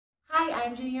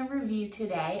I'm doing a review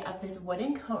today of this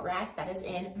wooden coat rack that is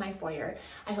in my foyer.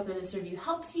 I hope that this review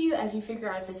helps you as you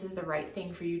figure out if this is the right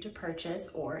thing for you to purchase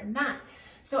or not.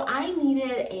 So I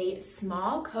needed a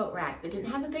small coat rack that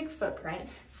didn't have a big footprint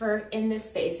in this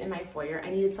space in my foyer. I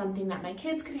needed something that my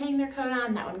kids could hang their coat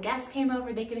on, that when guests came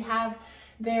over, they could have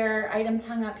their items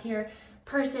hung up here.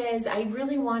 Purses, I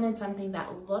really wanted something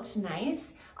that looked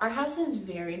nice. Our house is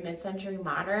very mid-century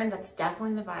modern. That's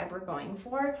definitely the vibe we're going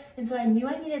for. And so I knew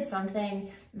I needed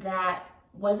something that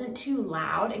wasn't too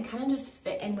loud and kind of just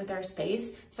fit in with our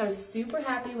space. So I was super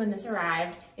happy when this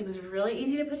arrived. It was really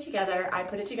easy to put together. I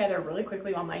put it together really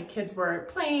quickly while my kids were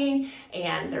playing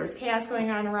and there was chaos going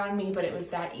on around me, but it was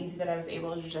that easy that I was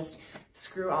able to just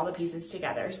screw all the pieces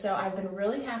together. So I've been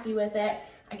really happy with it.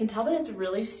 I can tell that it's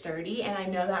really sturdy, and I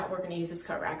know that we're gonna use this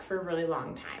coat rack for a really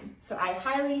long time. So I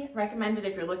highly recommend it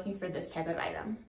if you're looking for this type of item.